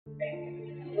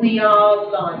We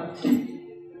are light.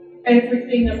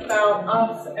 Everything about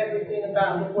us, everything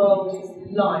about the world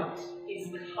is light, is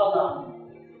colour,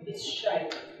 is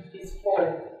shape, is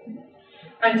form.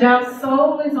 And our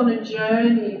soul is on a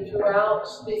journey throughout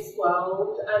this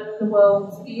world and the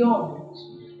worlds beyond.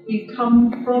 We've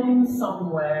come from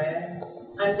somewhere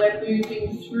and we're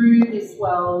moving through this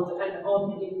world and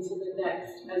on into the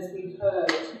next, as we've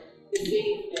heard this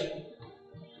evening.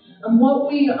 And what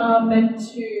we are meant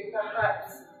to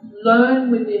perhaps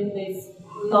learn within this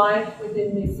life,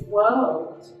 within this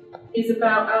world, is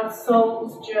about our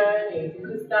soul's journey,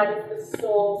 because that is the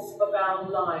source of our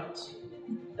light.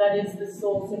 That is the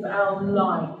source of our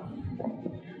life.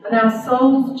 And our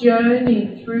soul's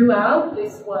journey throughout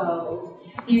this world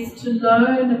is to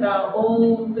learn about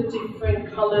all the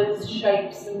different colours,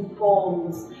 shapes and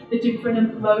forms, the different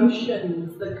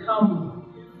emotions that come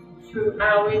through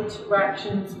our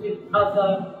interactions with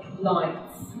other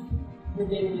lights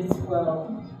within this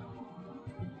world.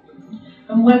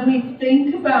 And when we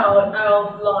think about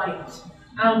our light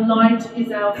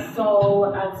is our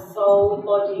soul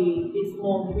body is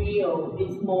more real,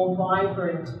 is more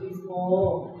vibrant, is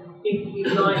more, if you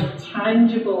like,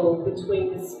 tangible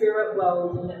between the spirit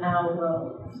world and our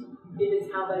world. It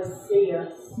is how they see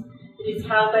us. It is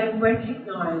how they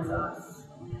recognise us.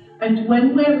 And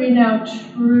when we're in our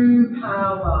true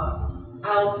power,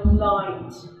 our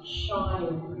light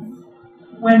shines.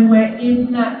 When we're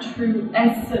in that true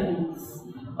essence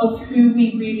of who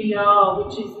we really are,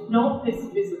 which is not this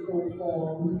physical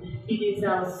form, it is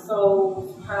our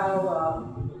soul's power.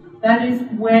 That is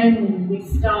when we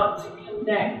start to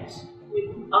connect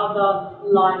with other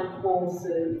life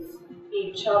forces,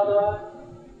 each other,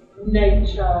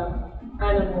 nature,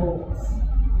 animals.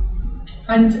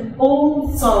 And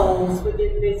all souls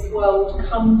within this world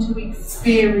come to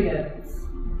experience.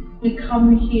 We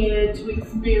come here to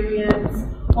experience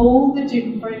all the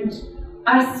different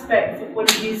aspects of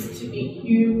what it is to be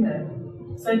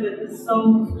human, so that the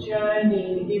soul's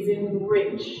journey is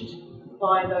enriched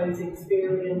by those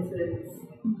experiences.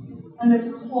 And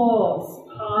of course,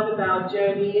 part of our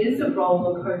journey is a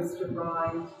roller coaster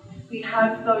ride. We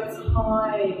have those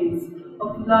highs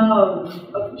of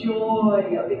love, of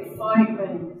joy, of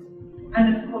excitement,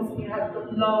 and of course we have the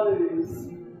lows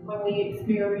when we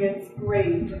experience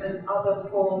grief and other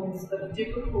forms of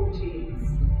difficulties.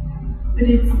 But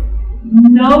it's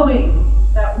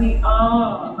knowing that we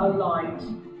are a light,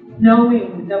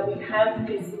 knowing that we have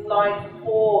this life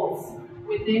force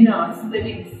within us that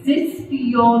exists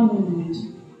beyond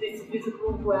this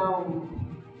physical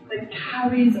realm, that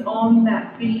carries on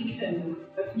that beacon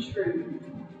of truth,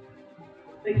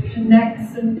 that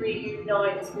connects and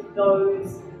reunites with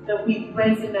those that we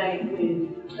resonate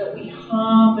with, that we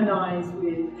harmonise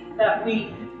with, that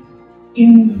we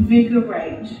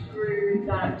invigorate through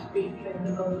that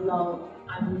beacon of love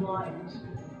and light.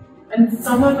 And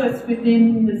some of us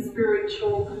within the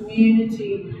spiritual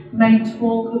community may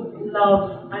talk of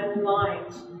love and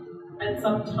light, and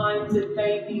sometimes it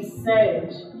may be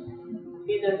said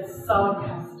in a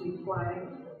sarcastic way.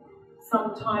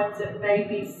 Sometimes it may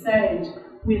be said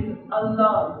with a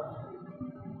love.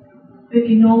 But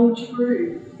in all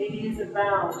truth, it is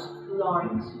about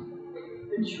light.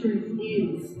 The truth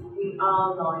is, we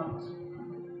are light.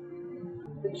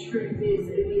 The truth is,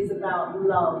 it is about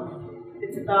love.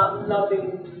 It's about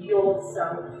loving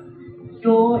yourself,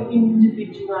 your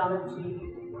individuality,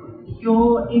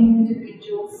 your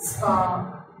individual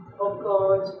spark of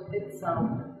God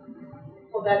itself.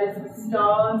 For that is the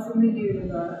stars in the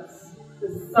universe, the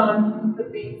sun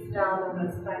that beats down on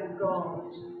us, thank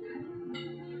God,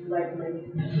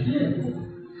 lately.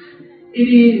 It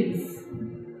is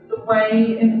the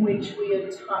way in which we are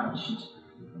touched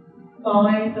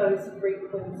by those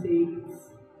frequencies.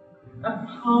 A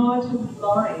part of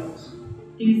light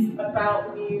is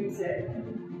about music,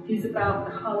 is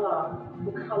about colour.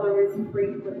 The colour is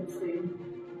frequency.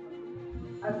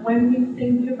 And when we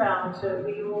think about it,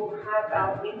 we all have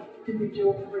our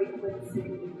individual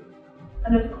frequency.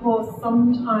 And of course,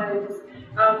 sometimes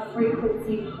our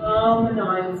frequency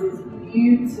harmonises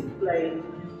beautifully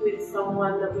with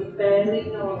someone that we barely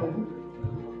know.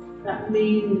 That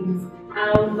means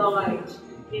our light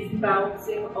is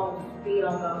bouncing off the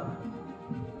other.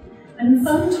 And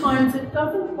sometimes it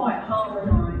doesn't quite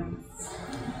harmonise,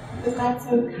 but that's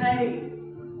okay.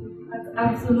 That's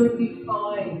absolutely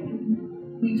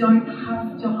fine. We don't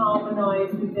have to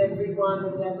harmonise with everyone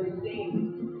and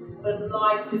everything, but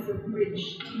life is a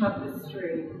rich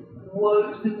tapestry,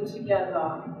 woven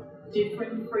together,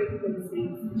 different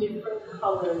frequencies, different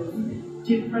colours,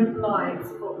 different lights.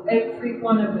 For every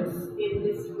one of us in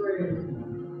this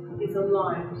room is a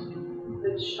light.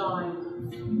 that shines.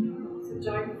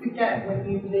 So don't forget, when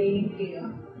you leave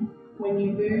here, when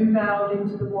you move out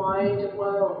into the wider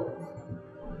world,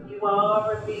 you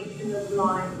are a beacon of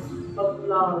light, of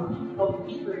love, of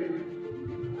truth.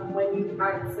 And when you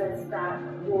access that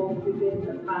and walk within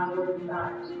the power of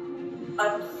that,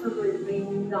 absolutely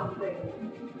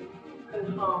nothing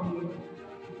can harm you.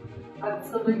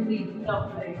 Absolutely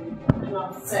nothing can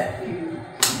upset you.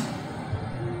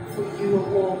 For you are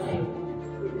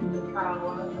walking within the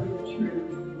power and the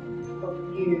truth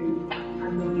of you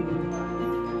and the universe.